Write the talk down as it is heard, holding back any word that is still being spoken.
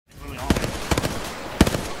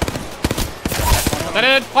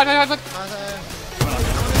Dead. Fight. Back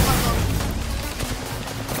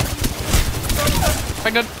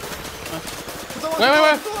dead. Wait.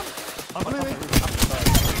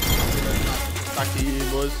 Back to you,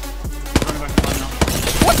 boys.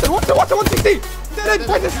 What's it? 160! Dead,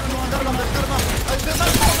 fight this!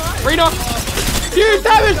 Re-knock! Huge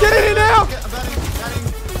damage, get in here now!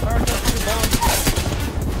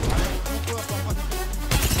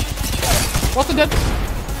 What's the dead?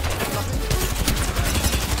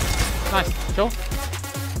 Nice, chill.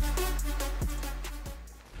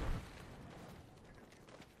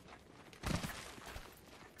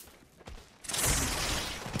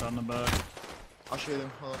 On the back. I'll shoot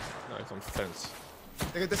him. Hold on. No, it's on fence.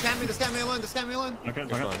 They scan me alone. Okay.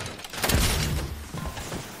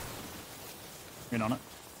 In on it.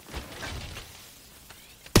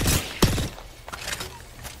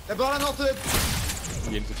 They're blind ulted.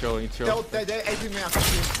 You need to chill, They're aping me. I can't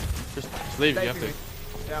shoot. Just leave, you have to.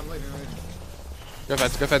 Yeah, I'm leaving. Go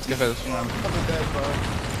fence. I'm dead, bro.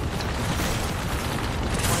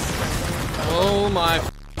 Oh my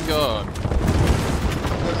god.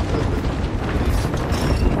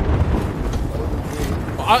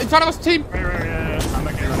 In front of us, team! Right. I'm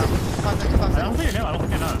making it right now. I don't think you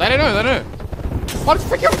know. They don't know. What?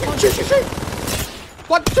 Freaking shoot!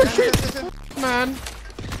 What? Shoot! Man.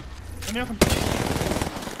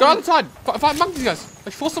 Go on the side. Fight monk these guys.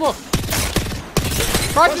 Like, force them off.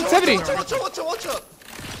 Right, 70. Watch out.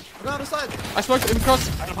 Go on the side. I smoked him across.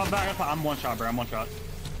 I can pop back. I'm one shot, bro. I'm one shot.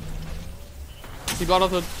 He got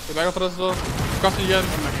off the back off us as well. Cross you again.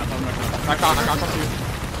 I can't cross you.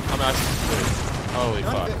 I'm nice. Holy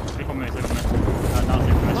fuck. Stay for me. No,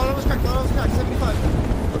 that was cracked.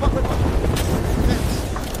 75. Red buck.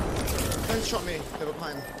 Fence shot me. They were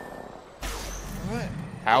behind. Alright.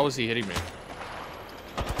 How is he hitting me?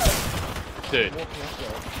 Dude.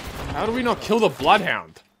 How do we not kill the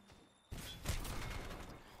bloodhound?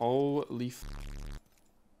 Holy f.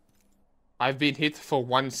 I've been hit for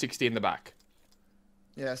 160 in the back.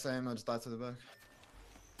 Yeah, same. I just died to the back.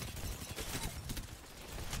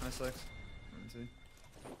 Nice legs.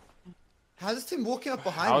 How's this team walking up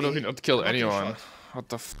behind me? How do we not kill anyone? What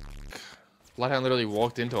the f? Bloodhound literally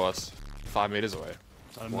walked into us 5 meters away.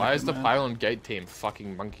 Why is the pylon gate team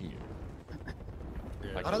fucking monking you?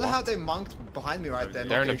 Like, I don't know how they monked behind me right there.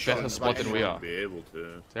 They're in a better spot than we are.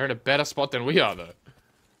 They're in a better spot than we are, though.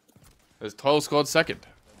 There's 12 squads second.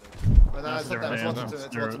 But no, it's not them.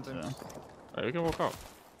 It's Watson team. Hey, we can walk up.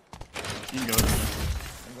 You can go.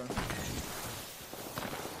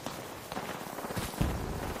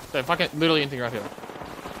 So fucking literally anything right here.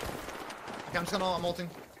 Okay, I'm ulting.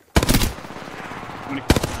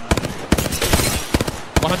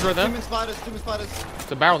 100 right there. Two spiders.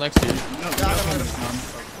 There's a barrel next to you. Dude. No,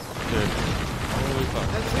 Holy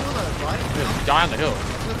fuck. there's two on that, right? There's a guy on the hill.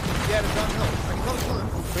 Yeah, there's downhill. I can probably kill him.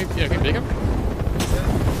 Can we dig him?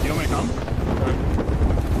 You want me to come?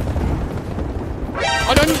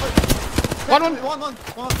 Oh, no! One.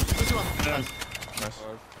 This one. Yeah. Nice.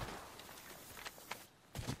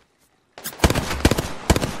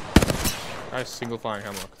 Nice single firing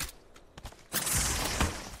hamlock.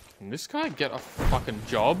 Can this guy get a fucking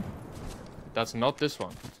job? That's not this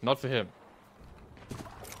one. It's not for him.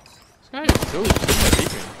 This guy is still sitting there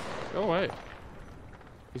peeking. Go away.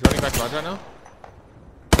 He's running back right now?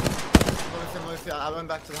 I went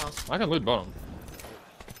back to the house. I can loot bottom.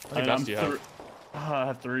 How many bats do you have? I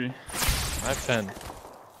have 3. I have 10.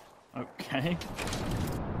 Okay.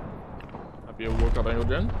 Happy to walk up angle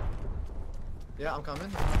gen? Yeah, I'm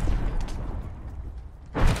coming.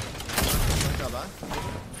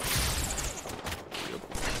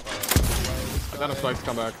 I got a spike to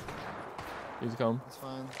come back. Easy come. It's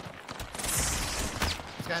fine.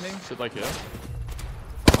 Scanning. Sit like here.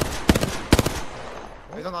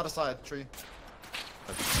 He's on the other side, tree.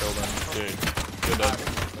 Let's kill them. Dude. You're dead.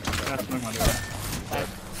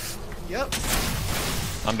 Yep.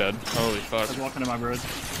 I'm dead. Holy fuck. I was walking to my bridge.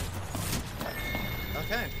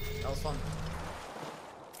 Okay. That was fun.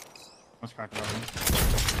 Let's crack it open.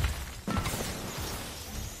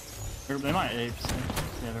 They might apes.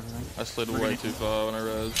 They have everything. I slid way too far when I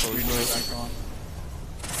res.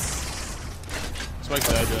 Smoke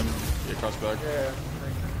the edge in. Get cross back. Yeah. I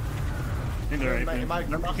think they're aping.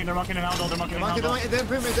 They're mucking in Aldo. They're mucking in Aldo. They're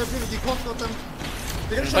improving. You can't stop them.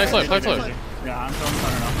 Play slow. Yeah, I'm throwing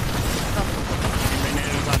fire now. They need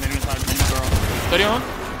inside. 30 on.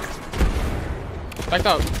 Backed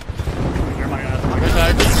up. You're my ass. Good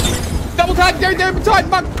tag. Double tag. They're inside.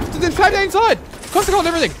 There's 5 days inside. Cost the goal and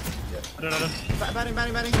everything. Batting.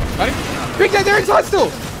 Batting? Big day, they're inside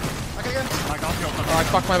still! Okay, go. Alright,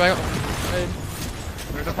 fuck my bag up.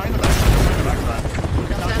 There's a plane in the back. There's a plane in the back side.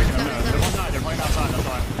 They're one side. They're playing outside. That's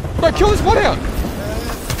why. Bro, kill this one out.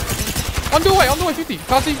 On the way, 50.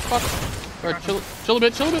 Can't see. Fuck. Alright, chill a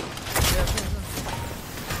bit, chill a bit.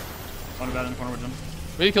 On the bed in the corner with them.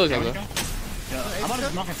 We need to kill each other. Yeah, I'm about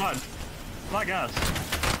to knock inside. Flat gas.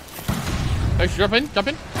 Hey, jump in. Fuck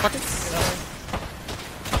it.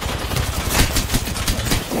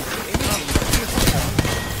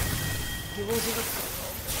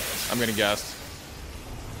 I'm getting gassed.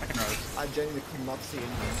 I can rise. I genuinely could not see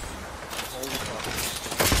anything. Holy fuck.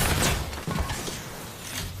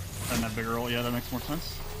 And that bigger roll, yeah, that makes more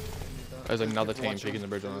sense. There's another team peeking the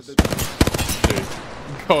bridge on us. Dude,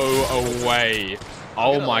 go away.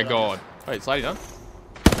 Oh my god. Wait, sliding down.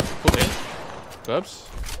 Pull in. Burps.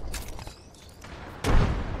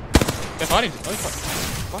 They're fighting. Oh,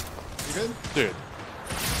 fuck. You good? Dude.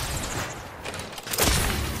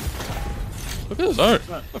 Look at the zone.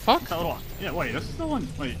 The fuck? That little one. Yeah, wait, this is the one.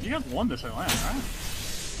 Wait, you guys won this at land, right?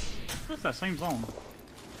 What's that same zone?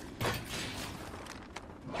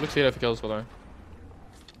 Looks here if he kills, by the way.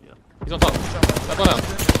 Yeah. He's on top. That one down.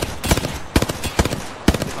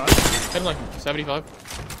 55? Hit him like 75.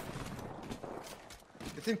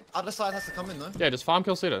 You think other side has to come in, though? Yeah, just farm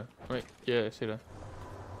kill Cedar. Wait, yeah, Cedar.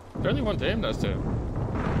 There's only one team, those two. Yeah,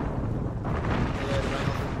 they're right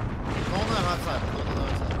off. No, no, right side. No,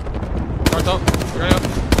 right side. Right top. You're going out.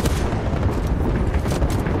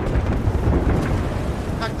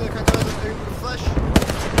 Crack the flash.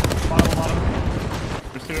 Bottom.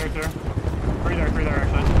 There's two right there. Three there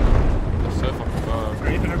actually. That's so fucking far.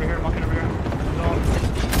 Right, Ethan over here, Mucking over here.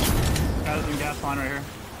 Guys in gas line right here.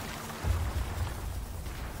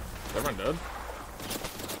 Is everyone dead?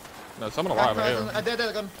 No, someone alive right here.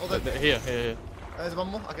 Dead, gun. All dead. Here. There's one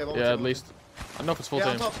more? Okay, one more. Yeah, at least. I don't know if it's full yeah,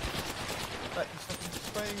 team. on top. Right, he's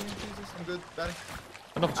spraying, Jesus, I'm good, Daddy.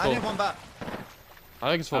 I don't know if it's I full. only have one bat. I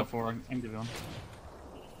think it's full. 4, I can give you one.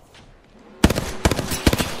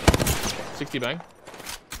 60 bang.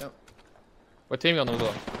 Yep. What team you on them as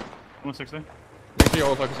well? 160. Make sure you're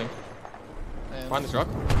all focusing. Find this rock.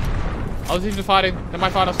 Others even fighting. They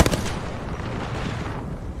might fight us.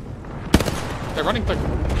 They're running quick. On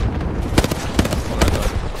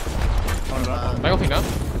the back. Bang thing now.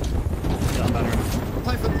 Yeah, I'm better. I'm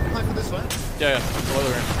playing for this one. Yeah. Below the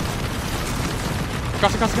ground.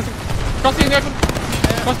 Cross it in the open.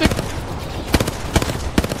 Cross it.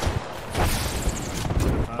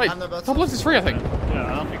 Wait, top left is free, I think. Yeah, I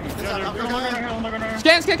don't think we can.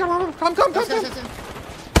 Scan, come. Bring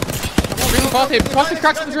the far team. Cross it,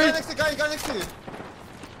 cracks in the tree. Guy next to you.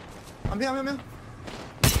 I'm here.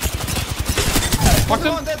 Fucked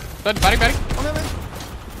him. Dead, batting. I'm here.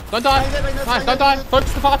 Don't die. Nice, don't die.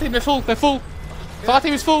 Focus the far team, they're full. Far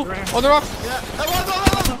team is full. On the rocks.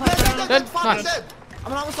 Yeah. Dead. Nice. Nice.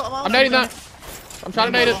 I'm nading that. I'm trying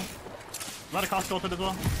to nade it. Let a cost ulted as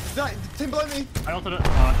well. Team below me. I ulted it.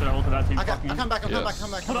 Oh, should I ulted that team? I come back. Get on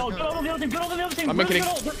the other team. I'm making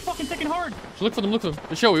it. They're fucking taking hard. So look for them.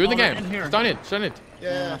 The show, we're in the game. in here. Don't hit.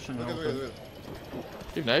 Yeah.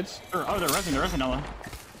 Give nades. Oh, they're resing now.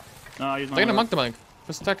 No, he's not. They're gonna monk the bank.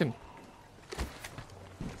 For a second.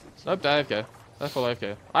 Nope, they're AFK. They're full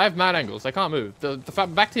AFK. I have mad angles. They can't move. The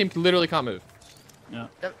back team literally can't move. Yeah.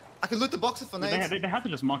 I can loot the boxes for nades. They have to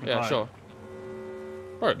just monk it. Yeah, sure.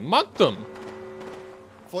 Bro, monk them.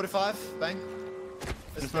 45, bang.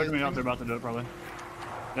 They're starting me up. They're about to do it probably.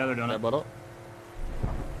 Yeah, they're doing Yeah, it. bottle.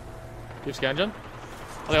 Give scan, Jen.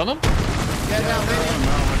 Are they on them? Yeah, down, baby.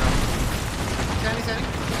 Standing.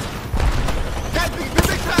 Guys, big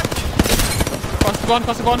crack. Cross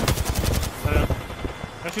the one.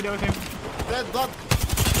 That's the other team. Dead, blood.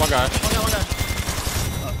 One guy. One guy.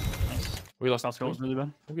 Nice. We lost South kills really bad.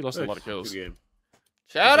 I think we lost a lot of kills. Good game.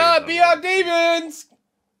 Shout out BR Demons!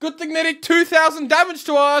 Good thing they did 2,000 damage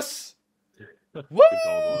to us! Woo! Good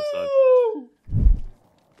goals on the side.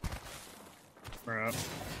 We're up.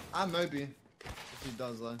 I'm Moby. If he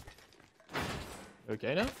does, though.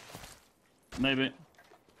 Okay now? Maybe.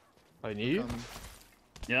 I knew you.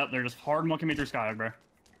 Yep, they're just hard monking me through sky, bro.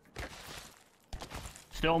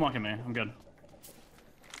 Still monking me. I'm good.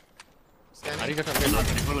 How do you get He's that?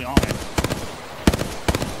 literally on me.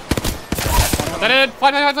 Dead!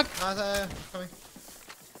 Fight! Nice, coming.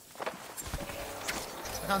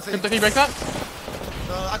 I can't see. Can you break that?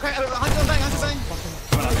 No, I can't. Bang.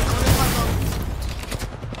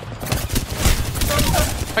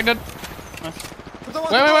 Bang dead. Nice. Wait.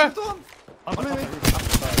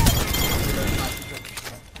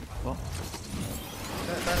 Well.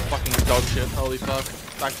 Fucking dog shit. Holy fuck.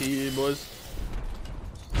 Back to you, boys.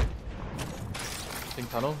 Think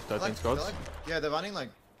tunnel. 13 squads. Yeah, they're running like.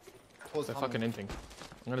 They're fucking inting.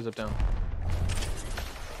 I'm gonna zip down.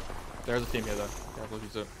 There's a team here though. Yeah, look,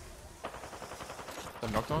 he's it. They're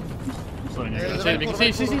knocked on. So, Yeah, See, we can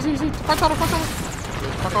see. Front tunnel.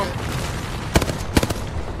 Fuck off.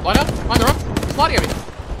 Line up, line up. Sliding at me.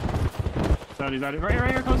 so he's out.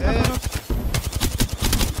 Right here, close. Yeah. You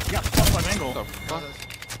got fucked by Mangle. What the fuck?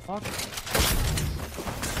 Fuck.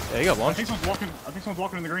 Yeah, you got I launched. think someone's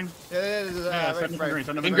walking in the green. Yeah, Yeah, right, in right. green.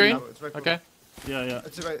 In green? No, it's right. Okay. Yeah.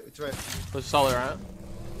 It's right, it's right. Let's solid, right?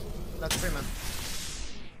 That's free, man.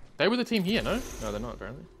 They were the team here, no? No, they're not,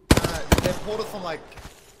 apparently. They're ported from like...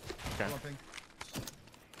 Okay. Nothing.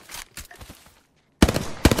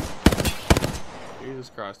 Jesus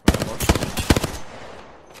Christ, man. What?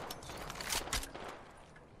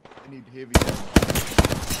 I need heavy.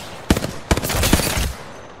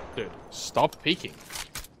 Dude, stop peeking.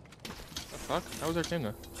 The fuck? How was their team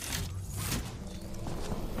there?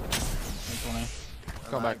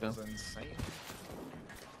 Come back then.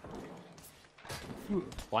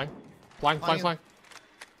 Flying. Like, That's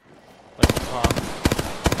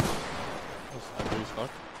that dude's fuck.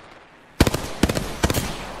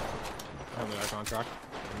 I have that contract.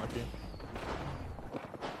 It might be.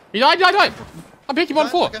 He died! I'm peeking on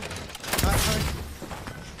 4. Okay.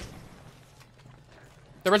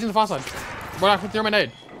 They're resing the far side. Well, I can throw my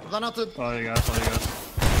nade. Run out to... Oh, you guys.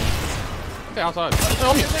 Okay, outside. They're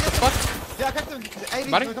on me. What the fuck? Yeah, I got them.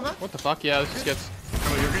 80, Buddy? come back. What the fuck? Yeah, this just gets...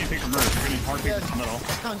 Oh, you're getting picked from Merge. You're getting hard picked Yeah, from the middle.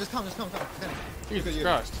 just come. Jesus you.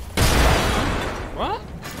 Christ. What? I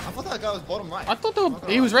thought that guy was bottom right. I thought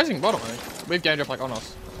he was resing bottom, I think. We've game dropped like on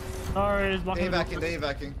us. Sorry, he's blocking. They're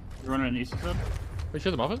backing. You're running an east side. We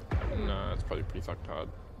shoot them off it? No, that's probably pretty fucked hard.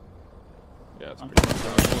 Yeah, it's pretty fucked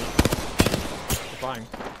hard. They're flying.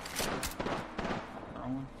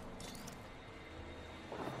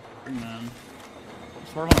 Bring man.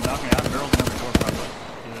 Swerve on the balcony. I have barrels in every door, probably.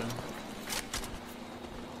 Yeah.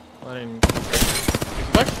 Letting...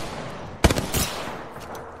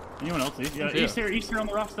 Anyone else? Yeah, Yeah. east here on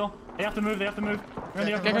the rock still. They have to move. They're in the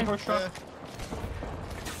Okay. upper first truck.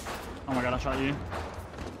 Oh my god, I shot you.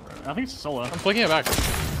 I think it's solo. I'm flicking it back.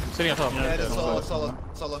 Sitting on top. Yeah. Yeah, it's solo.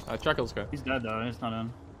 Track, let's go. He's dead though. He's not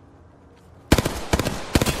in.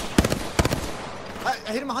 I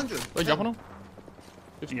hit him 100. Wait, jump on him?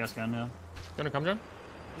 You guys can, yeah. You wanna come, John?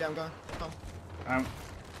 Yeah, I'm going. Come.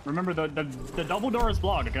 Remember the double door is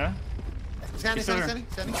blocked, okay? Standing.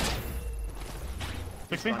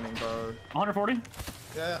 60. bro. 140.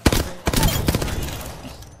 Yeah.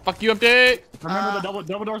 Fuck you, update! Remember the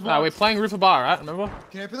double doors blocked? Nah, we're playing roof of bar, right? Remember?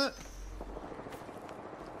 Can you open it?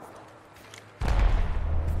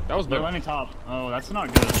 That was They're good. landing top. Oh, that's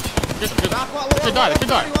not good. They should die.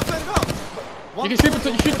 You You can shoot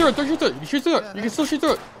through it. You can shoot through it. You can still shoot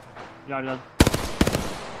through it. Yeah.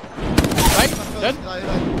 Bang. Dead.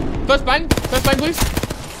 First bang, please.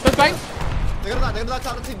 First bang. They're gonna die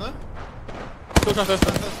to the team, though. Still trying first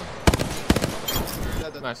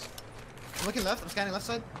bang. Dead. Nice. I'm looking left. I'm scanning left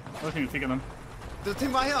side. Looking to take them. There's a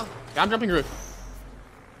team right here. Yeah, I'm jumping roof.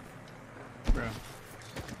 Bro.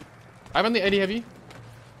 I have on the 80 heavy.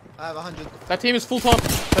 I have 100. That team is full top.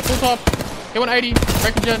 They're full top. Hit 180.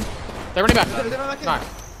 Break the gen. They're running back. Nice.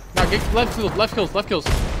 Now get left kills.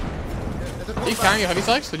 Are you carrying your heavy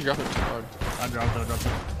spikes? Did you drop it? Or... I dropped it.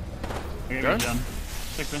 I Go? got gen.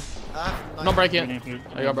 60. Not break it.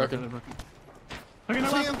 I got broken. Look at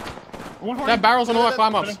that left. 140. That barrel's on all our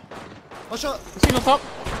climb ups. One shot. Is he on top?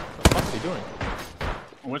 What the fuck is he doing?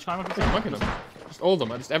 Which climb up is He's it? bunking them. Just all of them.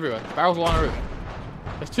 Just everywhere. Barrels all on the roof.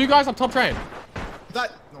 There's 2 guys up top train.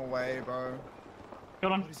 That. No way, bro.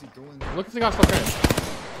 Killed him. What is he doing? Look at the guys top train.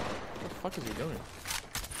 What the fuck is he doing?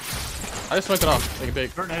 I just smoked it off. Make it big.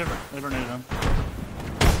 They burnated him.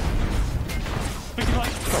 60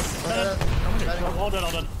 flash. All dead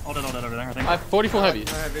over there, I think. I have 40 full heavy.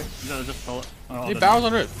 No heavy. Just pull it. Oh, Need barrels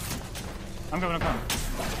on roof. I'm coming.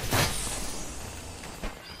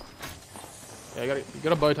 Yeah, you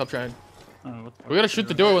gotta bow top train. Oh, what the fuck? We gotta shoot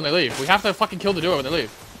the duo when they leave. We have to fucking kill the duo when they leave.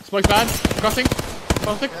 Smoke's bad. Crossing.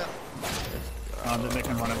 Stick. They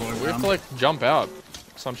can run everywhere. We have to like jump out.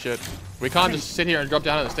 Some shit. We can't just sit here and drop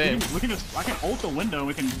down at the stage. I can ult the window.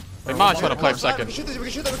 We can. They might try to play for a We second. can shoot this.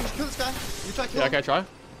 We can kill this guy. You try to kill Yeah, him. okay, try.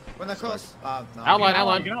 When they're close. No.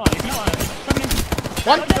 Outline. You can outline.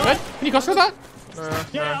 One. Good. Can you cross through that?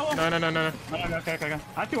 Yeah, No. Okay. I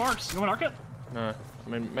have 2 arcs. You want arc it? No. I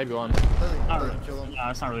mean, maybe one. Not really. Yeah,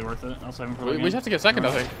 it's not really worth it. I'll save him for We just have to get second,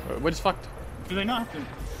 I think. We're just fucked. Do they not?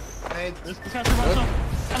 Hey, This guy's for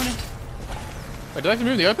myself. Wait, do they have to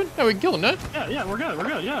move in the open? No, we can kill them, no? Yeah, we're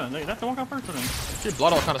good. Yeah, they have to walk out first, I think. Your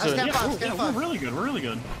blood all kind of soon. Scan Yeah, five, Yeah, scan we're five. really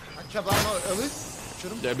good. I can blow him out early.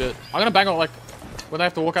 Shoot him. a bit. I'm gonna bang on like when they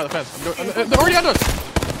have to walk out the fence. They're already under us.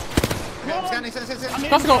 Okay, I'm scanning.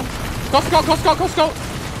 Classical. Go.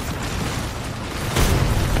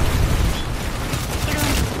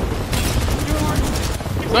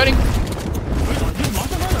 Loading.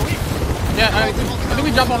 Yeah, I think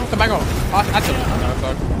we jump off the mango. That's it.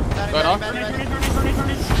 Go off.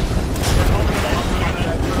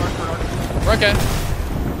 We're okay.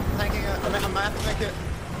 Tanking it. I'm gonna have to make it.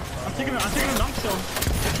 I'm taking a knock still. Oh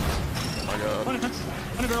my god.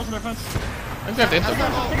 20 barrels in their fence. I think we have to hit them.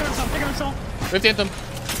 Taking him still. We have to hit them.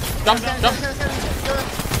 Jump.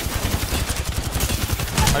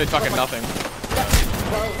 I did fucking nothing.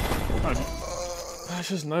 There's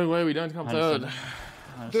just no way we don't come third.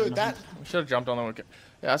 Dude, that. We should have jumped on them. Okay.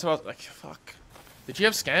 Yeah, that's what I was like. Fuck. Did you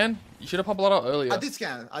have scan? You should have popped blood out earlier. I did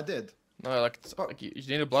scan. I did. No, like you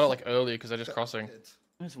need to blood out like earlier because they're just crossing.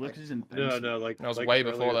 No, like that was like way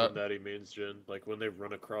before earlier that. than that he means, Jen. Like when they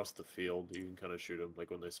run across the field, you can kind of shoot them.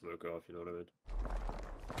 Like when they smoke off, you know what I mean?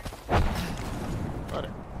 Righty.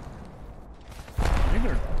 I think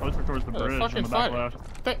they're closer towards the bridge on fucking the back fight. left.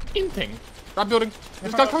 They're in thing. Right building.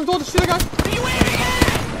 This guy coming towards us. See the guy.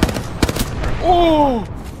 Oh.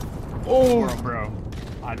 Bro.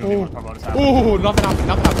 I don't even want to talk about this happening. Oh, nothing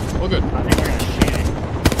happened. All good. I think they're gonna shoot it.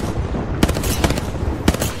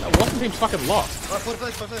 That Watson team's fucking lost. Right, put it.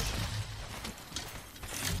 I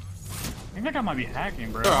think that guy might be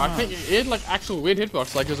hacking, bro. Bro, I think it had like actual weird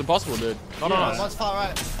hitbox, like it was impossible, dude. Not on us. One's far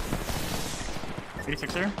right.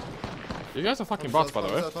 86 here. You guys are fucking bots, by the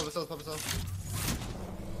way. Probably so.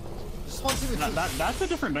 Just one team. That's a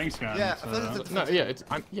different bank scan. Yeah, so. I thought it's a- No, yeah, it's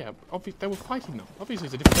yeah. Obviously, they were fighting them. Obviously,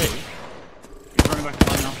 it's a different thing. He's running back to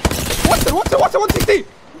line now. What's it? 160!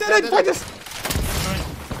 Dead, fight this!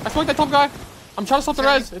 I smoked that top guy. I'm trying to stop the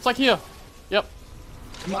res. It's like here. Yep.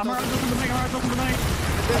 I'm open the bank.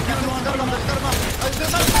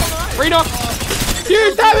 Free knock.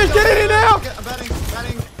 Huge damage. Get in here now. I'm batting.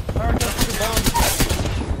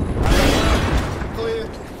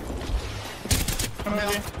 Come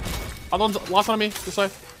here. Other one's last one on me. This way.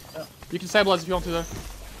 You can stabilize if you want to though.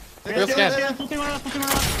 Real scan. Full team right up. The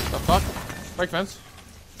fuck? Break fence.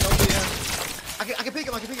 I can pick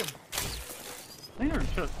him. I think they're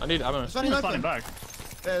shit. I need ammo. Just They're running spawning back. back.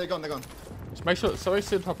 Yeah, they're gone. Just make sure. So we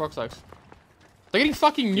sit top rock sacks. They're getting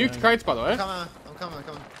fucking nuked crates, by the way. I'm coming.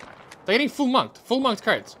 They're getting full munked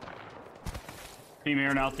crates. Team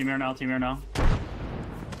here now.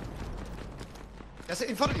 Yes,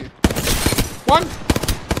 in front of you. One.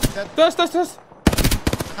 Dead. Thirst. I can't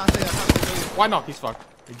see. Why not? He's fucked.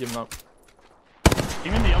 He's giving up.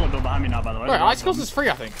 Team in the yellow build behind me now, by the way. Wait, Ice Kills is free,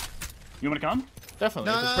 I think. You wanna come?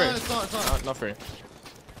 Definitely. No, It's no, free. it's not. Not free.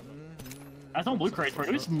 That's on blue crates, bro.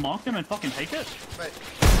 Can we just mock them and fucking take it? Wait.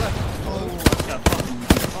 Oh. Yeah, fucking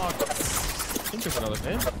fuck. I think there's another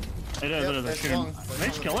thing. It is. They're it's shooting. long. Did they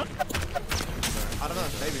just kill it? I don't know.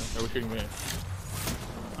 Maybe. They were shooting me.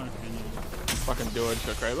 Fucking do it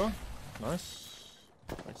to Kraber. Nice.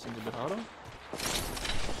 That seems a bit harder.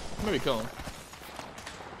 Maybe kill him.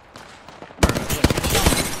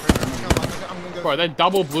 I'm gonna go. Bro, they're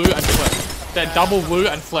double blue and flex. They're double blue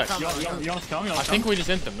and flex. You want us to come? I think we just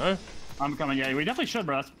int them, no? I'm coming. Yeah, we definitely should,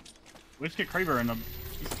 bro. We just get Kraber in a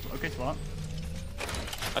okay spot.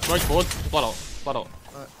 I smoked forward. Blood out.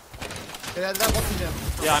 Yeah, that Watson jam.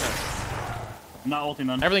 Yeah, I know. I'm not ulting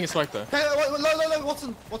then. Everything is smoked though. Hey, low,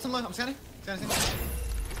 Watson low. I'm scanning. I'm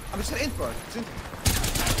just gonna int, bro. Just int.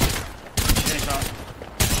 Getting shot.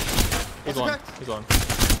 He's What's on. cracked? He's on.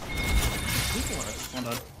 One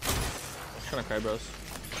dead. Trying to Krabros.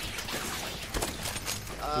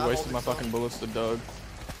 You wasted my fucking bullets, the dog.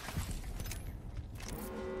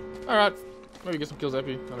 Alright. Maybe get some kills,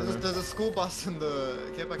 Epi. I don't know. There's a school bus in the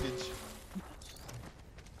care package.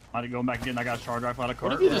 Might go back and get that guy's charge rifle out of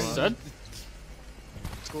cart. What have you just said?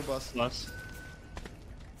 School bus. Bus.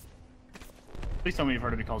 Please tell me you've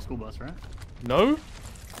heard it be called school bus, right? No?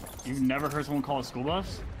 You've never heard someone call it school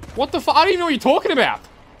bus? What the fuck? I don't even know what you're talking about.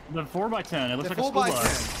 The 4x10. It looks The like a school 4x10.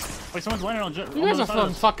 bus. Wait, someone's landing on jet. You guys are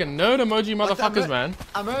some fucking nerd emoji motherfuckers, man.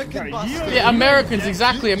 American Yeah, bus. you- dude. Yeah, Americans,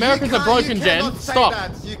 exactly. Americans are broken, You Jen. cannot say Stop.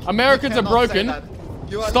 that. You Americans are cannot say broken. that.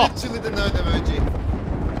 You are Stop. literally the nerd emoji.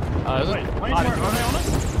 Is it? Wait, are they on us?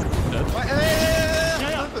 Dead. Wait,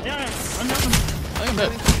 Yeah. I'm nothing. I think I'm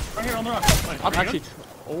dead. Right here on the rock. Wait, I'm are you actually. good?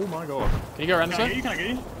 Oh my god. Can you go around this Can I get way? you? Can I get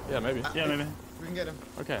you? Yeah, maybe. Yeah, maybe. We can get him.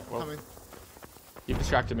 Okay, well, Coming. you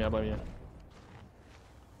distracted me. I blame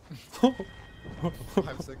you. 5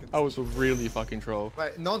 seconds. I was a really fucking troll.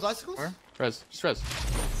 Wait, no one's icicles? Where? Res, just res.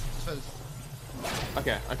 Just-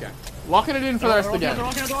 Okay. Locking it in for the rest of the game. They're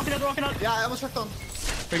walking out. Yeah, I almost checked on. Can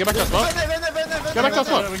we get back to our spot? Go back to our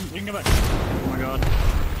spot. We can go back. Oh my god.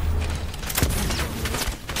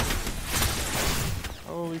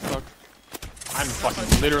 Holy fuck. I'm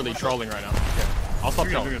fucking literally trolling right now. Okay. I'll stop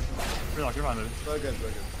You're trolling. good. You're fine, dude. Very good,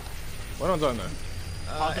 very good. What one's on there?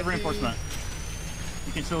 Positive reinforcement.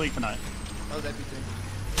 You can still eat tonight. That was APT.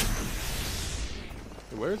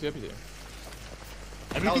 Where is the EPD?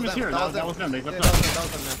 Everything was here. That was them. They Yeah, left that us. was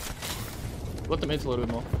them, man. Let them hit a little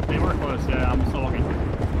bit more. They were close. Yeah, I'm still walking.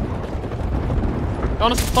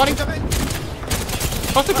 Honest, fighting. Jumping.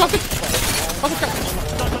 Cluster.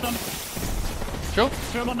 Done. Chill.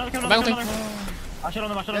 Kill another. Bouncing. I shot on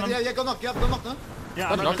them. Yeah, go knock. Yeah, go knock, no? Yeah,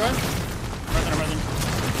 That's not going. Resin.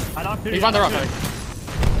 I knocked two. He's behind the rock, I think.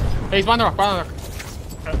 Hey, he's behind the rock,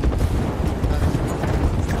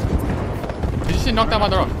 Did you see knocked down by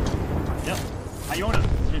the rock? Yep. You own it.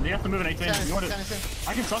 They have to move an 18. You own it. Standing.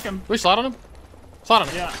 I can suck him. We slide on him? Slide on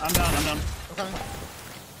him. Yeah, I'm down. I'm coming.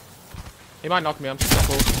 He might knock me, I'm just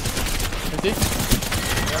cool. Empty.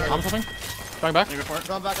 I'm something. Going back. Go for it.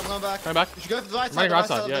 I'm going back. Going back. You should go to the right I'm side. running right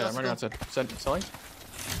side. Yeah, I'm running right side. Selling.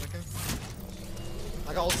 Okay.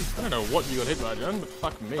 I got ulti. I don't know what you got hit by, John, but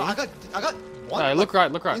fuck me. I got one. Hey, look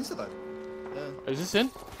right. Insta though. Yeah. Is this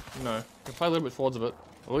in? No. We can play a little bit forwards of it.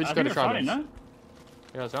 Or we just go to try this. No?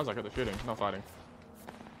 Yeah, it sounds like it. They're shooting, not fighting.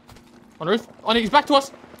 On roof. On he's back to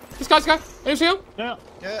us. This guy's go. Can you see him? Yeah.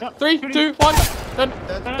 3, 2, 1. Dead.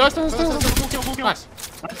 Still. Full kill. Nice.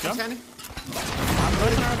 Jump. Standing. I'm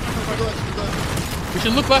Good. We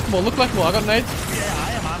should look left more. I got nades. Yeah,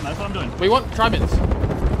 I am. That's what I'm doing. We want tri-bins.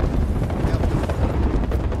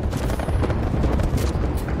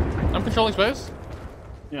 I'm controlling space.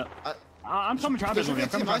 Yeah. I'm coming trapez with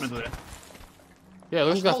you. Yeah,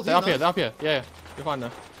 look at that. They're up here. Yeah. You're fine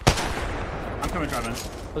there. I'm coming trapez.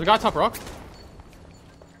 There's a guy top rock.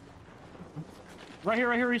 Right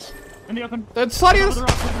here. He's in the open. Sliding here.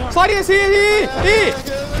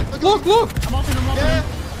 Look. I'm ulting him. Yeah.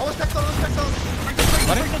 Almost back on.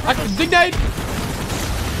 Dig nade.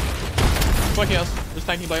 Working else. Just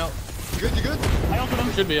tanking play out. You good? I ulted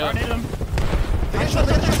him. Should be, yeah. I naded him.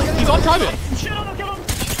 He's on tri-bin. Shit on him. Kill him.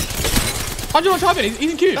 100 on tri-bin.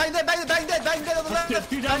 He's in queue. Bang dead on the left.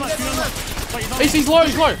 Two down left. Wait, He's low.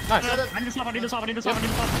 Nice. I need to stop.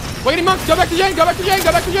 Wait, monk. Go back to Jen. Am I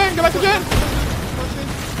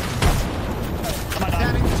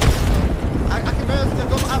Standing. done? I can burst. I've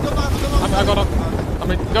got I got up. I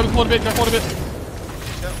mean, go forward a bit.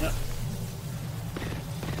 Yep.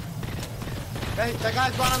 Hey, that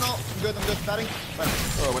guy's running out. I'm good. Batting.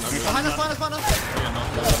 Oh, went over. Behind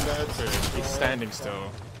us. He's standing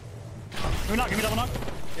still. Give me double knock.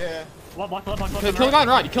 Yeah. Block. Kill the guy on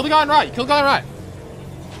right. You kill the guy on right.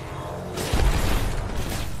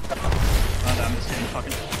 Oh, damn, this game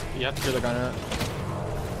fucking. You have to kill the guy on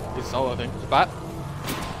right. He's solo, I think. It's a bat.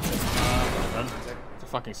 It's a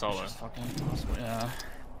fucking solo. Yeah.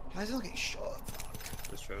 Why is he not getting shot?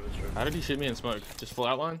 Let's try. How did he shoot me in smoke? Just full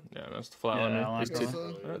outline? Yeah, that's the full outline. outline. He's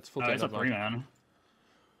two. It's full team It's a outline. 3-man.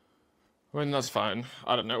 I mean, that's fine.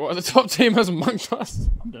 I don't know what the top team has among us.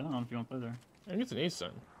 I'm down if you want to play there. I think it's an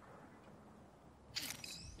Eastern.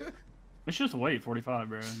 We should just wait 45,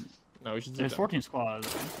 bro. No, we should do There's that. 14 squads.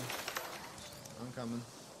 I'm coming.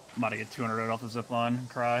 I'm about to get 200 off the zip line and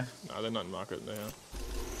cry. No, they're not in market. They are.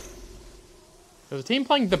 There's a team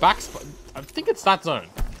playing the back spot. I think it's that zone.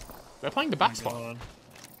 They're playing the back spot. God.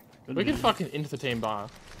 Good We can news. fucking into the team bar.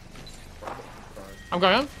 I'm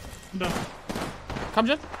going home. I'm done. Come,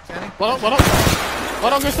 Jen. Standing. Blood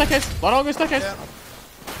on, go staircase. Yeah.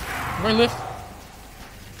 I'm going lift.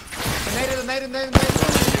 Native.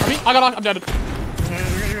 I got dead.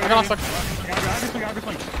 I got stuck.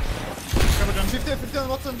 50 on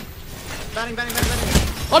Watson. Banning.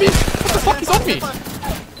 Love you. What the fuck? He's on me.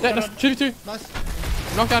 Yeah, no, 2v2. Nice.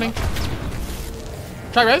 Knockdowning.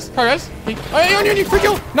 Try res. Oh, hey, on you, free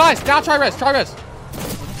kill. Nice. Now try res.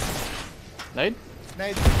 Nade.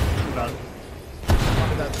 Nade. Done.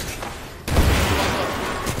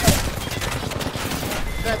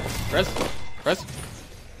 Dead. Res.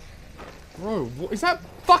 Bro, what, is that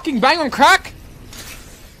fucking bang on crack?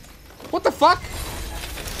 What the fuck?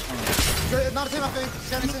 Good, another team, I think.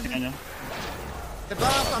 Standing. Yeah. They're blown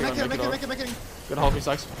up. I'm making. Gonna hold me,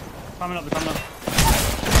 Sykes. Coming up. It's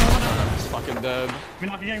fucking dead. Me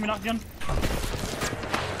knock again.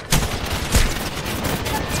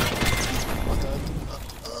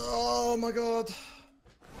 Oh my god.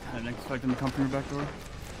 I didn't expect him to come from your back door.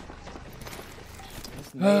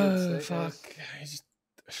 Fuck. He just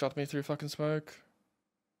shot me through fucking smoke.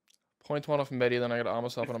 0.1 off Medi, then I got armor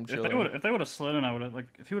up and I'm chilling. If they would have slid in, I would have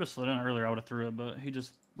if he would have slid in earlier, I would have threw it. But he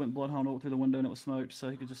just went bloodhound ult through the window and it was smoked, so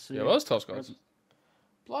he could just see. Yeah, well, that's tough, guys.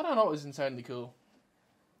 Bloodhound ult is insanely cool.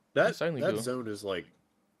 That cool. zone is like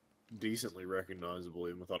decently recognizable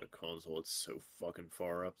even without a console. It's so fucking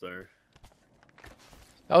far up there.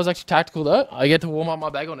 That was actually tactical though. I get to warm up my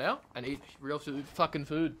bagel now and eat real food, fucking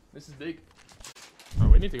food. This is big. Oh,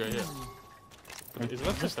 we need to go here. Is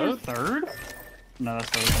that the third? Third? No, that's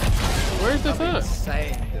third. Where's the third?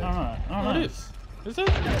 Insane, dude. I don't know. It is. Is it?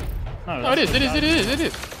 No, No, it is. It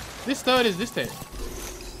is. This third is this team.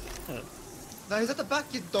 No, he's at the back,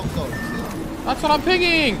 you donko. That's what I'm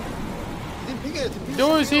pinging. You didn't pick it.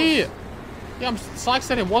 Dude is here. Yeah, I'm psyched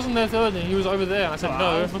that it wasn't their third and he was over there. And I said,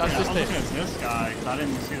 no, that's this I was team. looking at this guy, 'cause I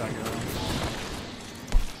didn't see that guy.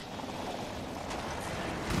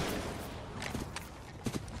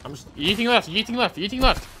 I'm just yeeting left.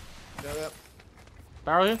 Yeah.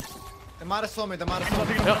 Barrel here. They might have saw me. Yep.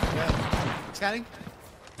 Yeah. Scanning.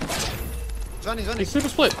 Johnny. He's super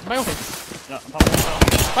split. Bang off him. Yeah, I'm popping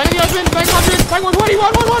myself. Bang the open. Bang 100. Bang 120.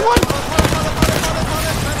 1.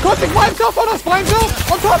 Caustic by himself on us. By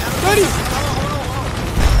himself. On top. 30.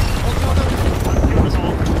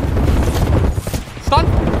 Stun.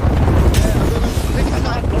 You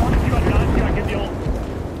got get the ult.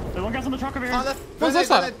 There's one guy's on the truck over here. What's that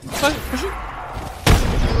side? Push it.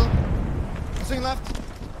 Swing left.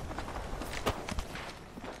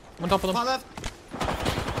 On top of them. Far left.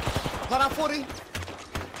 Far out 40.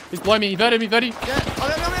 He's blowing me. He verted me. 30. Yeah. Oh,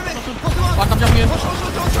 no. Push him on. Fuck, I'm jumping in. Push.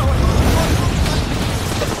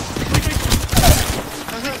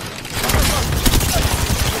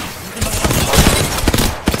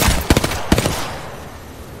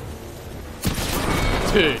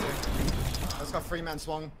 Dude. Let's go 3-man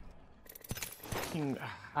swung. Fucking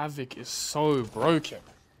Havoc is so broken.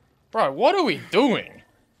 Bro, what are we doing?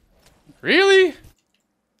 Really?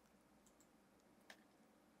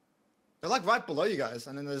 They're like right below you guys,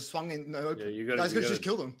 and then they're swung in. No, Yeah, you guys could just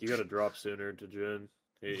kill them. You gotta drop sooner to Jin.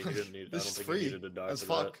 He didn't need. I don't This is think free he needed to die as for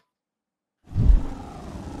that. fuck.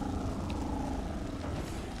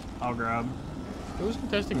 I'll grab. Who's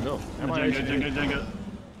contesting milk? Am I Jenga.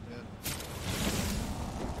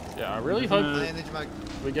 Yeah, I really hope I need you back.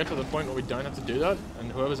 we get to the point where we don't have to do that,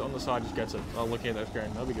 and whoever's on the side just gets it. Oh, looking at that screen,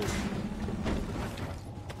 that'll be good.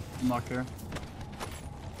 I'm locked here.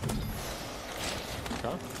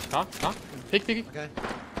 Car. Pick. Okay.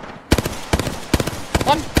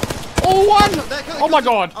 One! Oh, one! There, kill it, Oh my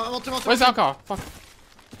kill it. god! I'm ultimate. Where's our car? Fuck.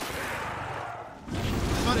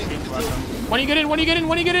 Johnny, When you get in? yeah.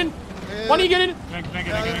 When you get in?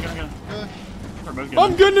 Jenga. Yeah. We're both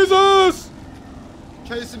I'm getting his ass!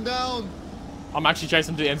 Chase him down. I'm actually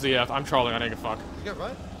chasing to the NZF. I'm trolling, I don't give a fuck. You get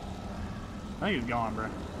right? I think he's gone, bro.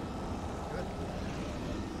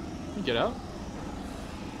 You get out?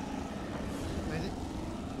 Amazing.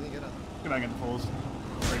 You didn't get up. Go back into pools.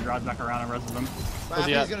 Where he drives back around and reses them. But I he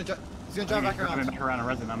think at? he's gonna drive back Coming around. back around and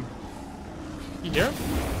resing them. You hear him?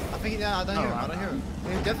 I think I don't hear him.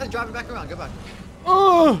 He's definitely driving back around. Go back.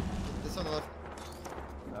 Oh! This on the left.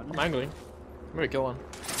 I'm angling. Maybe kill one.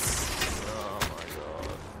 Oh my god.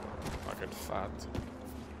 Fucking fat.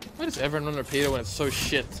 Why does everyone on repeater when it's so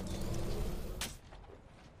shit?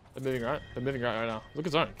 They're moving right. They're moving right now. Look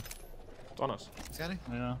at zone. It's on us. Scanning.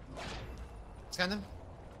 Yeah. Scan them.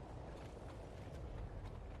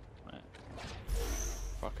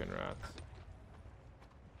 Fucking rats.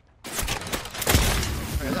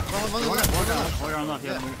 Okay, one left. We're on left,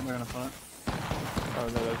 yeah, Yeah. we're gonna fight. Oh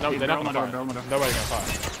no, they're not gonna Barrel fight. on the door. Nobody's gonna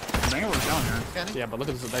fight. Dang it, we're down here. Scanning. Yeah, but look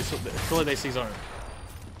at this. They feel like they see zone.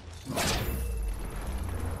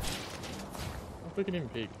 We can even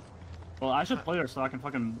peek. Well, I should play her so I can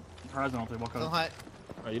fucking horizon ult walk Still up. high.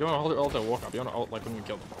 Oh, you don't want to hold it ult or walk up. You want to ult like when you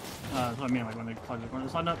kill them. That's what I mean, like when they plug the corner.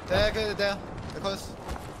 Slide up. There. They're close.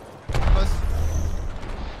 Close.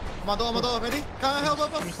 My door. Ready? Come on, help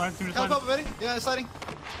up. Can you slide? Can you Help slide? up. Ready? Yeah, sliding.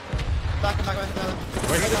 Back. Wait.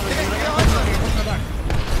 Back.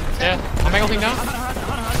 Yeah, I'm angling now.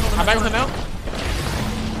 I'm angling now.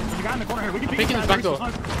 There's a guy in the corner here. We can Peek in his back door.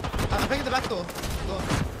 I'm picking the back door.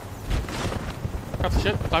 Got the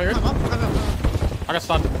shit. Down here. Come up. I got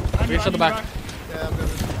stunned. We can shut the back. Yeah, I'm good.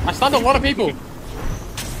 I stunned a lot of people.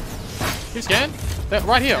 You scan? They're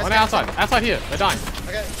right here, Yeah, on the scan. outside. Outside here. They're dying.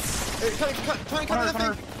 Okay. Try and cut that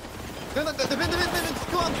thing. The bin.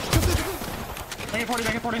 Come on. Bang it 40.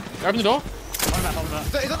 Open the door. On that.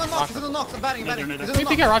 He's on the knocks. I'm batting. He's on Can the Can you knocks.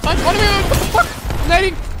 peek out right side? What the fuck?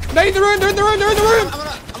 Nading the room. They're in the room.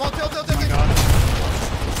 I'm on tilt.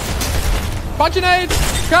 Bunch of nades.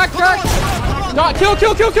 Crack. No, kill.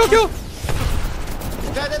 Dead.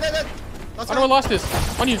 I know I lost this.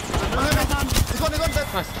 On you. He's one dead. Nice.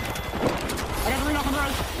 I got the ring off on the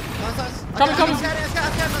rise. Nice. Coming. I'm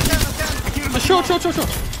scanning. Sure.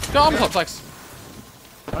 They're arm top flex.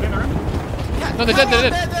 Are they in the room? No, they're dead.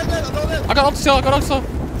 Dead. I got ulti cell.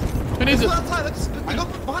 Who needs it? Go behind us.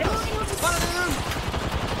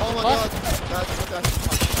 Oh Oh my god. That's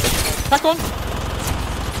Crack one.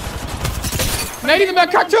 Nade in the back.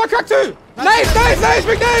 Crack two. Crack two. Nades.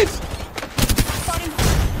 Big nades.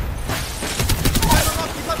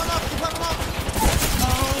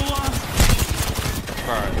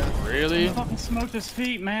 Bro, really? I fucking smoked his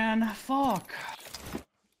feet, man. Fuck.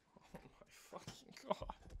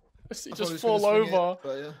 Does he just fall over?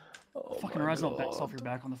 Oh Fucking rise up backs off your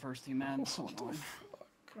back on the first team, man. So annoying.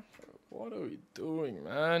 What are we doing,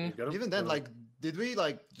 man? Even then, like, did we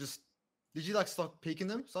like just? Did you like stop peeking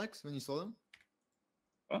them, Sykes, when you saw them?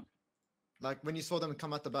 What? Like when you saw them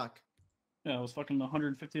come at the back. Yeah, it was fucking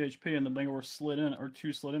 150 HP and the Bengal were slid in, or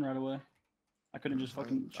two slid in right away. I couldn't just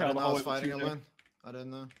fucking I chow didn't the know I whole was way with fighting two there. alone. I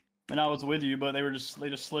didn't know. And I was with you, but they just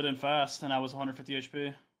slid in fast, and I was 150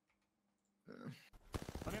 HP.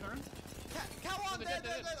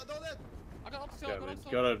 Yeah, man,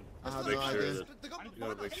 gotta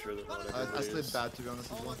make sure that not I everybody slid is. bad, to be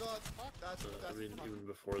honest, as well. I mean, even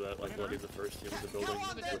before that, like letting the first team in the building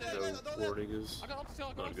with no warning is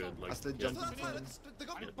not good. Like, I slid can't jumped in front of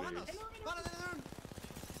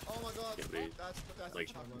Oh my god. Can't be, like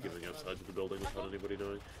giving outside to the building without anybody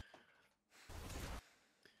knowing.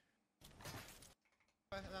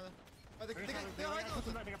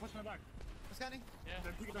 Scanning? Yeah,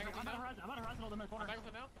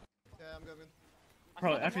 I'm good.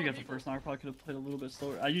 Probably after you got the first knock, I probably could have played a little bit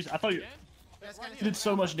slower. I thought you did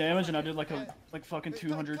so much damage, and I did like fucking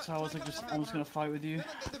 200, so I was like just almost gonna fight with you.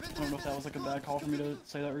 I don't know if that was like a bad call for me to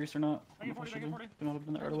say that, Reese, or not. I don't know if I should have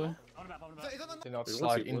done that right away. Did not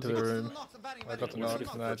slide into the room. I got the knock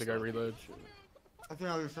and I had to go reload. I think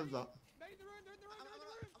I refilled that.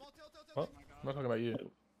 What? I'm not talking about you.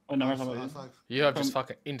 Oh no, I'm talking about you. You have just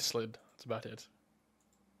fucking int-slid. That's about it.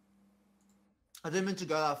 I didn't mean to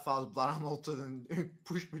go that fast, but I'm altered and it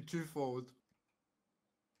pushed me too forward.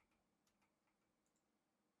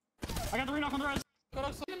 I got the re-knock on the res.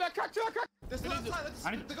 There's no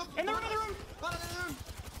outside. In the room.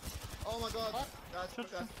 Oh my god. That's fuck.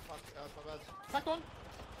 That's my bad. Crack one.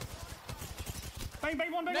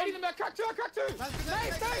 Bang one. Nade in the back. Crack two.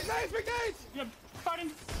 Nades. Big nades. Yeah, fighting.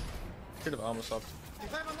 Could have armor swapped. You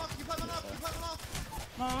play my knock.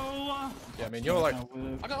 No. Yeah, I mean, you're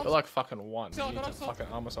like fucking one. You need to fucking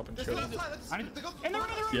armor swap and shit. In the room.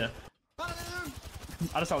 Yeah. I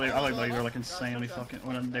just thought they were like insanely fucking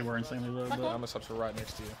when they were insanely low. The But armor swaps are right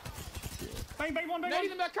next to you. bang one. Nade in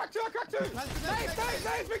the back. Crack two.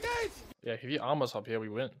 Nades. Big nades. Yeah, if you armor swap here, we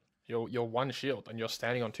win. You're one shield and you're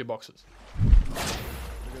standing on two boxes.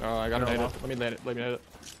 Oh, I got it. Let me nade it. Alright,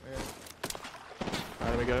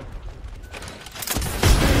 there we go.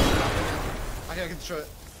 Okay, I can show it.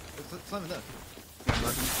 It's not even there. Oh,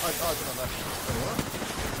 it's not there.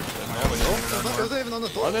 It wasn't even on the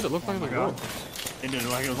door. Why did it look like the door? it did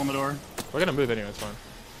like it was on the door. We're gonna move anyway, it's fine.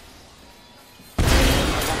 I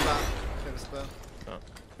got that. Okay, it's there. Oh.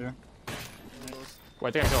 Here.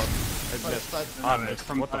 Wait, I think I got it. It's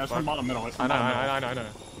from What the fuck? from bottom middle. It's from I bottom know.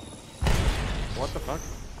 What the fuck?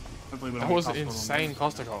 Hopefully we don't That get was cost an goals on insane this.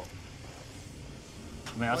 caustic hole. I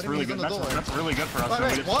mean, that's Why really didn't good. he use on the That's really good for us.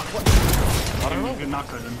 Wait, what? I don't know. Good knock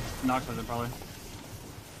vision. Knock vision probably.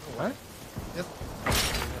 What? Yes.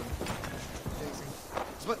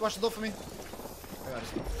 Watch the door for me. Oh,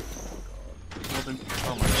 Building.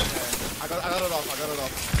 Oh my god. I got it off.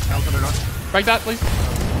 Now to the door. Break that, please. I'm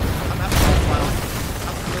happy to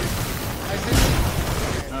I think.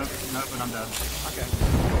 Nope, but I'm dead. Okay.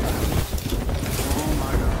 Oh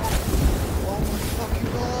my god. Oh my fucking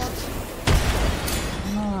god.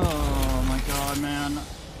 Oh my god, man.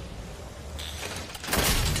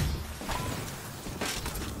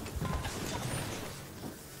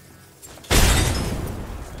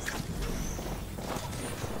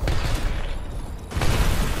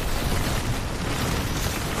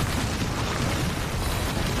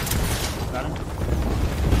 Got him?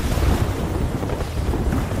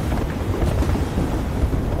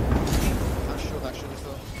 Not sure actually,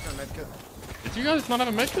 so can I medkit? Did you guys not have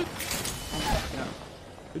a medkit? Yeah.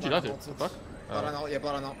 Who'd you die to? What the fuck? Blood on out, yeah,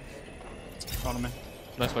 blood on out. Got him, man.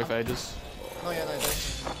 No smoke for ages. No, yeah, no,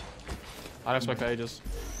 I don't smoke for ages.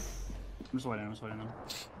 I'm just waiting now.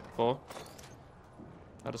 4.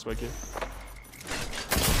 I just smoke you. Oh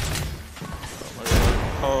my god.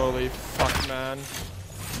 Holy fuck, man.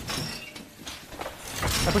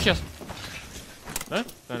 I push yes. No?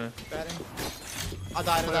 No. Batting. I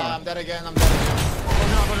died, I'm dead again, I'm dead again.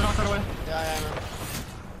 Put it knock right away. Yeah, man.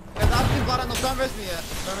 There's absolutely blood on the don't res me yet.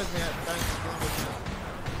 Don't res me yet. Don't res me yet.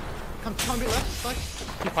 Come a bit left, like.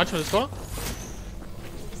 You punch for the score?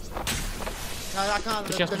 No, I can't.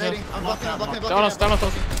 Push yes, They're push yes. nading. I'm blocking. Down on.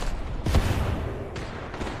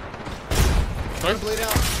 Don't bleed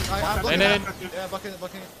out. I'm blocking Hey, it. Nate. Yeah, blocking it.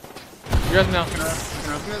 You guys now. You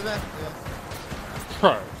guys there? Yeah.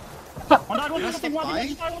 Bro. One died, one You're just not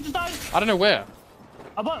died, dying? one just died. I don't know where.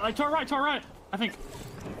 Above, like to our right, I think.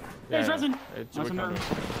 Yeah, he's resin. It's Nice we and can't do it.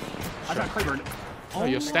 I got Kraybird. Oh,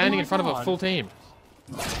 you're standing in front of a God. full team.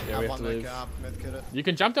 Yeah, I we have want to that leave. gap, medkit it. You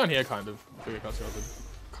can jump down here, kind of. The The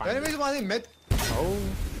only reason why I think mid. Oh.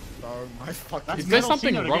 Oh my fucking. That's Is there middle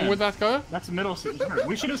something C-note wrong again. with that guy? That's the middle.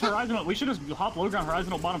 We should just horizontal. We should just hop low ground,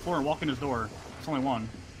 horizontal bottom floor, and walk in his door. It's only one.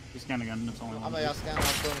 He's scanning again. It's only I'm one. gonna scan out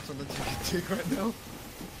something to take right now.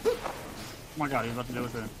 Oh my god, he's about to do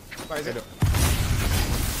with it. Where is it? They do.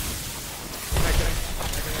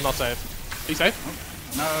 Medkitting. I'm not safe. He's safe?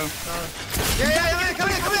 No. Yeah, come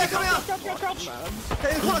here. Crouch.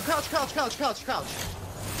 Hey, hold on, crouch.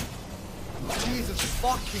 Jesus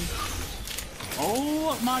fucking.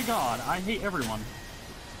 Oh my god, I hate everyone.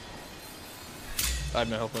 I have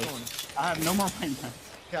no health left. I have no more pain.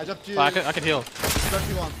 Okay, I dropped you. I can heal. Dropped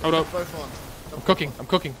you one. Hold up. Both one. I'm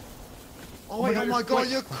cooking. Oh wait, oh my god,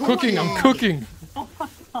 you're Cooking, I'm cooking.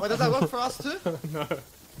 Wait, does that work for us too? No.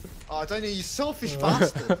 Oh, don't you selfish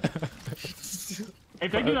bastard.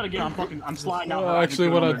 If they do that again, I'm sliding out. I actually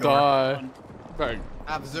want to die. Bro,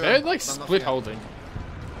 I have 0. they're like but I'm not split scared. holding.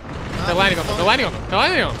 No, They're landing on them. They're landing on them. They're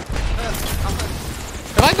landing on them.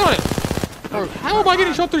 They're landing on it. Bro, how am I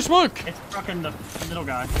getting shot through smoke? It's fucking the middle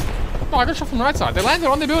guy. Oh, I got shot from the right side. They landed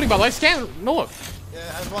on the building, but they scan north. Yeah,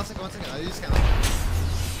 1 second. I use scan.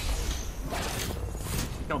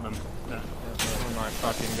 Killed them. Yeah. Oh my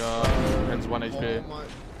fucking god. That's 1 HP. Oh my.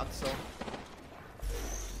 That's so.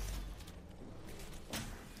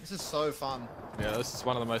 This is so fun. Yeah, this is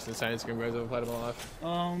one of the most insane scrim games I've ever played in my life.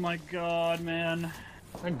 Oh my god, man.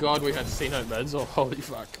 Thank god we had C-note meds. Oh, holy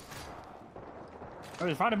fuck. Oh,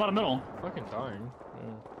 he's fighting bottom middle. Fucking dying.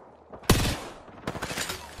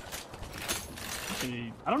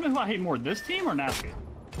 See, I don't know who I hate more, this team or Nasty.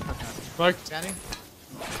 Like, Scanning.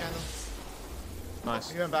 Scan them. nice.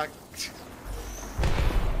 You're going back.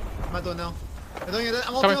 I'm not doing now. They're doing it.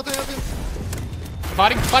 I'm Coming. ulting.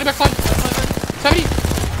 Fighting backside. 70.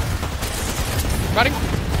 Fighting.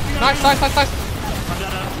 Nice. I'm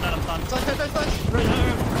dead, I'm stunned. Flash. Right,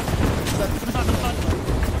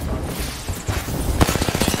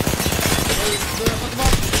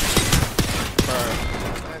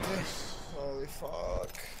 Holy fuck.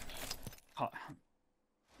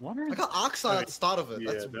 What are I got Oxide at the start of it.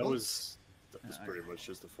 Yeah, That's that was pretty much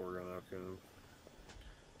just a foregone outcome.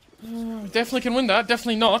 Definitely can win that.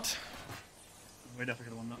 Definitely not. We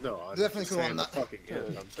definitely could have won that. No, I Definitely could've won that. Fucking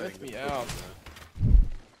good. I'm saying Get me that. out.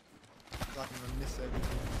 I can miss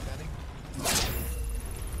everything. Scanning.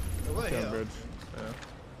 Oh, we're On here. bridge. Yeah.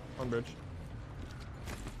 On bridge.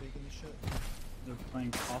 Speaking of shit. They're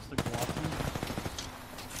playing Caustic Watson.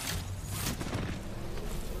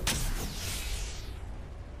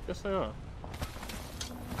 Yes, they are. Oh,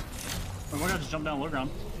 we're gonna just jump down low ground.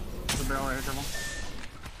 There's a barrel right here, careful.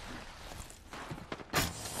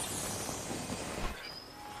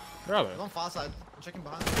 Where are they? I'm on far side. I'm checking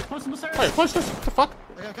behind. Close in the stairs! Wait, push this. What the fuck?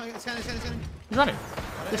 Okay, come scanning. He's running.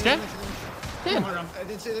 I You scan? Low Damn. ground. I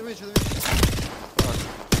didn't see the image. The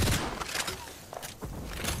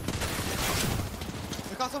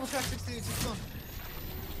castle almost cracked 61.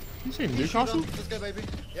 You see Newcastle? Let's go, baby.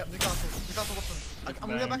 Yep, Newcastle. Newcastle Watson. I'm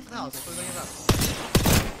gonna go back to the house. So get back.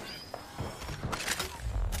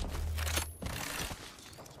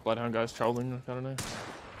 Bloodhound guy's trolling. I don't know.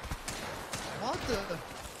 What the?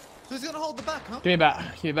 Who's gonna hold the back, huh? Give me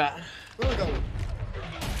back. Give me back. Where are we going?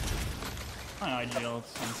 I IGL,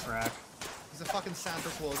 it's on track. He's a fucking Santa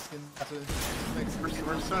Claus skin to make some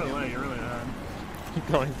We're so late, you're really bad. Keep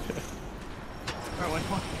going. Oh, wait,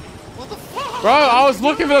 what? What the fuck? Bro, I was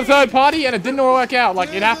looking for the third party and it didn't work out.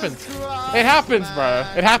 Like, it happens. Jesus Christ, It happens, bro.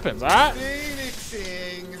 man. It happens, alright?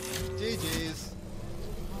 Phoenixing. GG's. Oh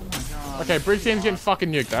my god. Okay, bridge team's getting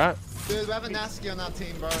fucking nuked, alright? Dude, we have a Nasky on our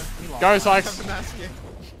team, bro. Go, We Sykes. have a Nasky.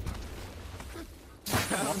 We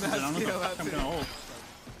have a I'm Nasky on our gonna team. ult.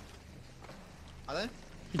 Are they?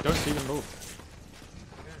 You don't see them at all.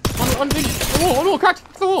 On the wall, cracked!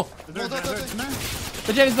 The wall! Is there, Hold on, is there,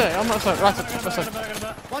 The jet is there, I'm not side, right side, left side.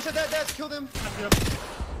 One shot dead, killed him.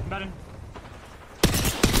 I'm batting.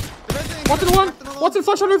 The red thing. What's in one? What's in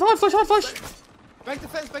flash on roof? Flash! Break the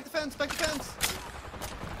fence. I can't break the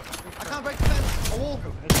fence. A wall.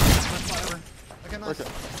 Let's fly over. Okay, nice. Okay.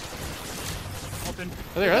 Open.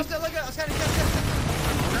 Oh, there it is. Look at, scan. Low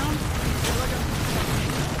ground.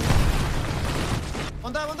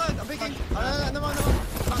 One died. I'm peeking. Never mind.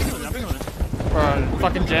 I'm picking with it. Bro,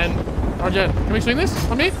 fucking Jen. Oh, Jen, can we swing this?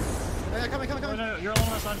 On me? Yeah, coming. Oh, no, you're alone on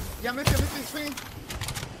my side. Yeah, I'm swinging.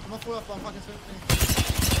 I'm not full up, I'm fucking swinging.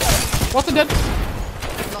 Watson dead.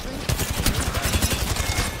 Nothing.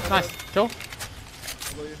 Nice. Kill. I'll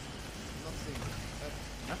go you. Nothing.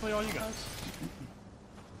 Definitely all you guys.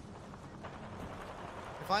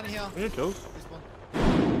 You're fine here. We need kills.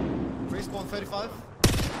 Respawn 35.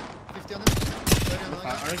 50 on them. 30 on the other guy.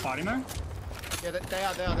 Are they fighting there? Yeah, they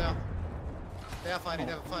are. They are fighting.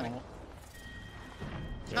 They're fighting.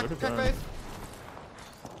 Yeah, look at Crack that. wave.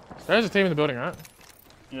 There's a team in the building, right?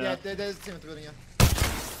 Yeah, there's a team at the building, yeah.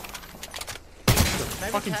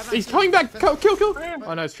 Maybe Fucking, Cameron he's too. coming back. Kill.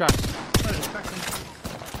 Oh no, it's trapped.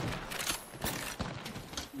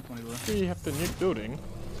 We have the nuke building.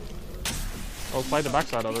 I'll play the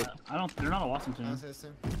backside of it. They're not a Watson team. That's his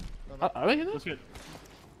team. Are they in there? Let's get.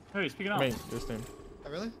 Hey, speak it I up. mean, this team. Oh,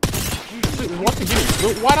 really? What's the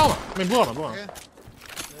guinea? White armor. I mean, blue armor. Okay.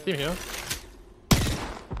 Team here.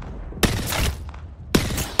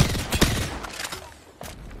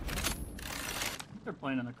 They're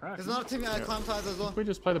playing in the crack. There's another team at climb sides as well. We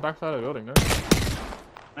just play the backside of the building, no?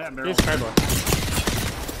 I have barrel. He's Cobra.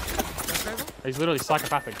 That's Craven? He's literally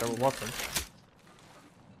psychopathic. That will watch him.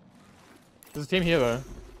 There's a team here though.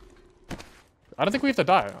 I don't think we have to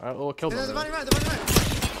die. I'll kill them. There's a though. running right.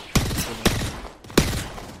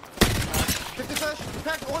 50 flash.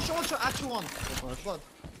 Crack. One shot. Actual one. Blood.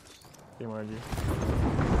 Team behind you.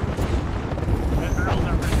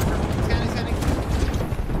 Scanning.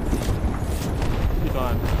 Keep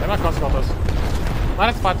dying. They might cross us. Might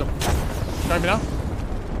have to fight them. Show me now.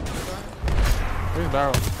 Where's the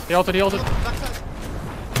barrel? He ulted. Backside.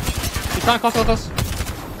 He's trying to cross us.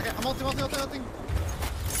 Okay, I'm ulting.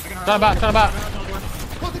 Turn back.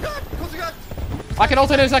 Close the guard. I can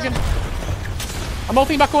ult in a second. I'm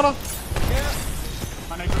ulting back corner. Yeah.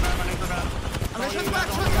 My neighbor bad. I'm gonna shoot the back.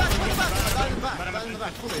 Died in the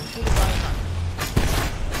back. Fully died in the back.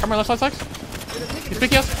 Camera left side six. He's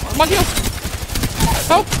picking us. Monkey us.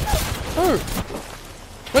 Help. Oh.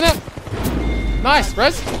 Win it. Nice.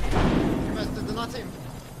 Res. They're not team.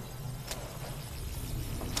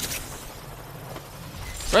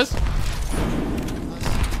 Res. Nice.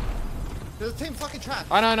 There's a team fucking trapped.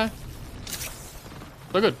 I know.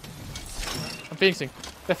 They're good. I'm phoenixing.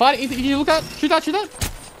 They're fighting. Can you look out? Shoot that. Yeah,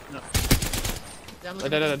 I'm They're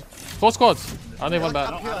looking. dead. 4 squads. I only one Up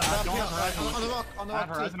bad. here, on the rock. I have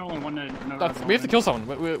Horizon only one. We have to kill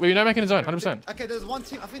someone. We know making a zone. 100%. Okay, there's one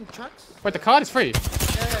team. I think tracks. Wait, the card is free.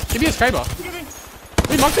 Yeah. Give me a Scraper.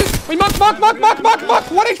 We mocked it. We mock. 1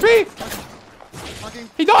 HP. Fucking.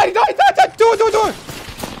 He died. Do it.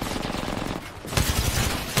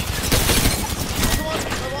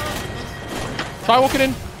 Try walking in.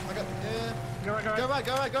 I got. Yeah.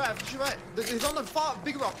 Go right. Shoot right. He's on the far.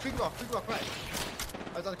 Big rock. Right.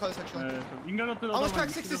 I was on the close actually. You can go to the. I was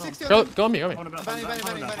cracked 60 Go on him. on me. Banning.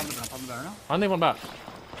 I need one back.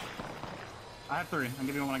 I have 3. I'll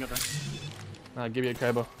give you one when I get there. I'll give you a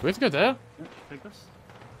Cobra. Do we have to go there? Yeah, take this.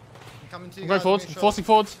 I'm coming to you I'm going guys, forwards. make sure. Forcing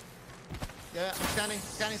forwards. Yeah, I'm scanning.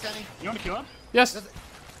 You want to queue up? Yes.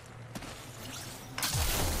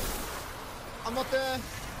 I'm not there.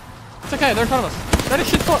 It's okay. They're in front of us. They're in a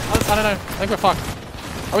shit spot. I don't know. I think we're fucked.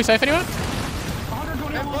 Are we safe anywhere?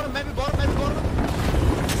 121. Maybe bottom.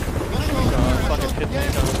 Fucking hit me.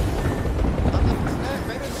 Yeah.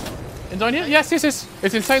 In zone here? Yes.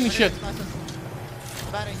 It's insanely shit.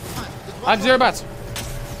 Batting. I have 0 bats.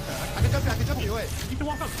 I can jump you. Wait. You can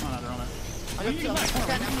walk up. Oh, no, they're on it. I'm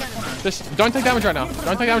scanning. Just don't take damage right now.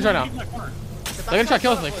 They're gonna try to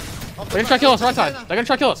kill us, Nick. They're gonna try to kill us right side. They're gonna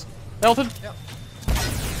try to kill us. They ulted. Yep.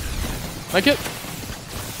 Make it.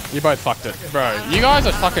 You both fucked it. Bro, you guys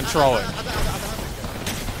are fucking trolling.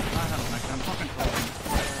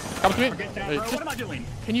 Come to me. Hey, What am I doing?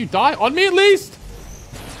 can you die on me at least?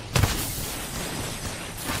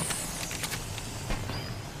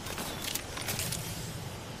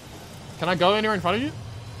 Can I go anywhere in front of you?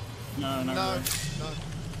 No. No.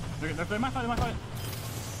 They might fight.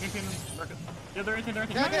 Yeah, they're 18. Yeah,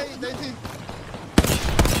 okay, 18.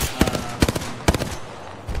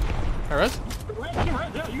 Hey, Rez?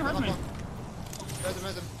 Yeah, you can res me.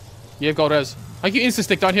 Res him. You have gold res. Thank you, insta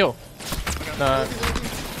stick, don't heal. No.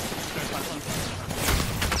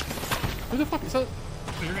 Who the fuck is that?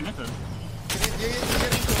 You're gonna hit this.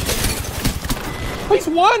 He's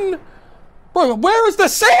won! Bro, where is the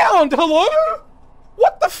sound? Hello?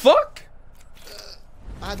 What the fuck?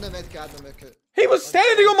 I had no medkit. He was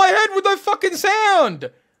standing on my head with no fucking sound!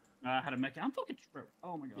 I had a mech. I'm fucking.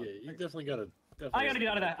 Oh my god. Yeah, you definitely gotta. I gotta get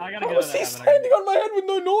out of that. I gotta How get out was of he that. standing on my head with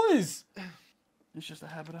no noise? It's just a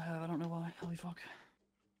habit I have. I don't know why. Holy fuck.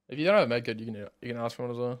 If you don't have a medkit, you can ask for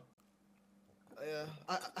one as well. Yeah,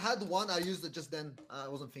 I had one. I used it just then. I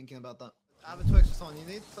wasn't thinking about that. I have a Twix for someone. You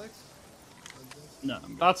need Twix? No, I'm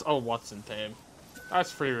good. That's a Watson team.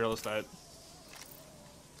 That's free real estate.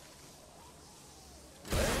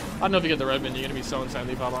 I don't know if you get the red bin, you're gonna be so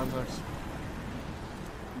insanely far behind next.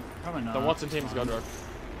 Probably not. The Watson team's got drug.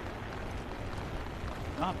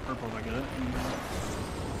 Not purple if I get it.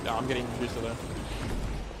 Yeah, I'm getting used to that.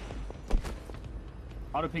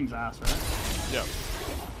 Auto ping's ass, right? Yeah.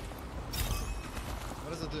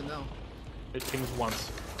 What does it do now? It pings once.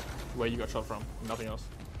 Where you got shot from. Nothing else.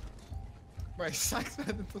 Right, sucks,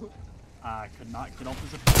 man. I could not get off the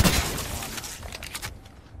zip.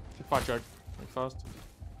 Fight joke. Like fast.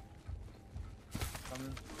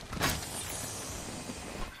 Coming.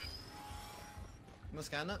 I'm gonna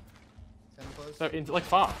scan it. Scan it close. So, in, like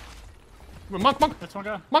far. Monk! That's one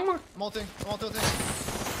guy. Monk! I'm ulting. I'm ulting.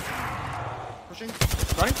 Pushing.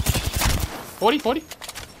 Running. 40.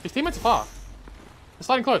 His teammates are far. They're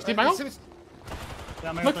sliding close. Team angle. Yeah,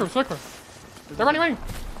 I'm Smoke room. They're running. Ulting.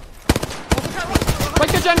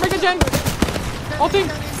 Break the gen! Ulting!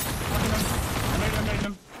 I made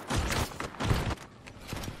him.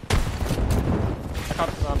 I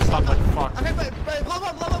can't, I'm stunned like fuck. Okay, but blow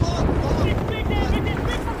up. Big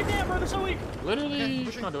fucking damn, bro, they're so weak. Literally, Okay,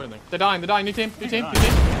 pushing. not doing anything. They're dying. New team.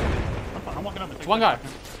 I'm walking up. One guy.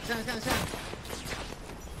 Scan.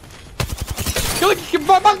 Kill it!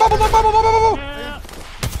 Bubble! Yeah.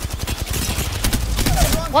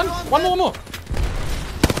 One more.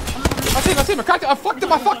 I see him. I cracked it. I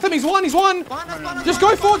fucked him. He's one. Just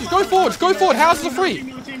go forward. Houses are free.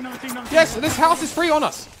 Yes, this house is free on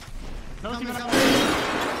us.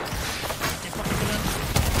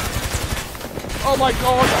 Oh my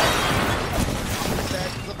god.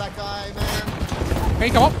 Dead. That guy, man. Can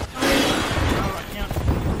you come up? I can't.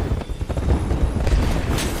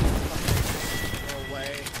 No way.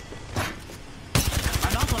 I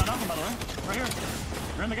knocked one, by the way. Right here.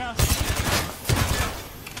 You're in the gas.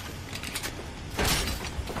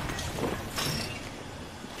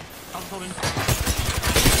 I was holding.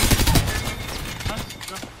 Nice.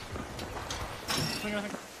 Go. Swing, I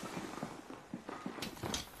think.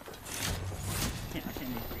 I can't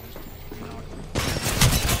move for you.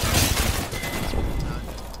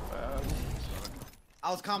 I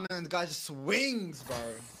was coming and the guy just swings, bro.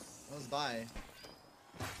 I was die.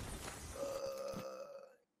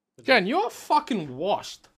 Jen, you're fucking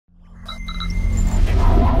washed.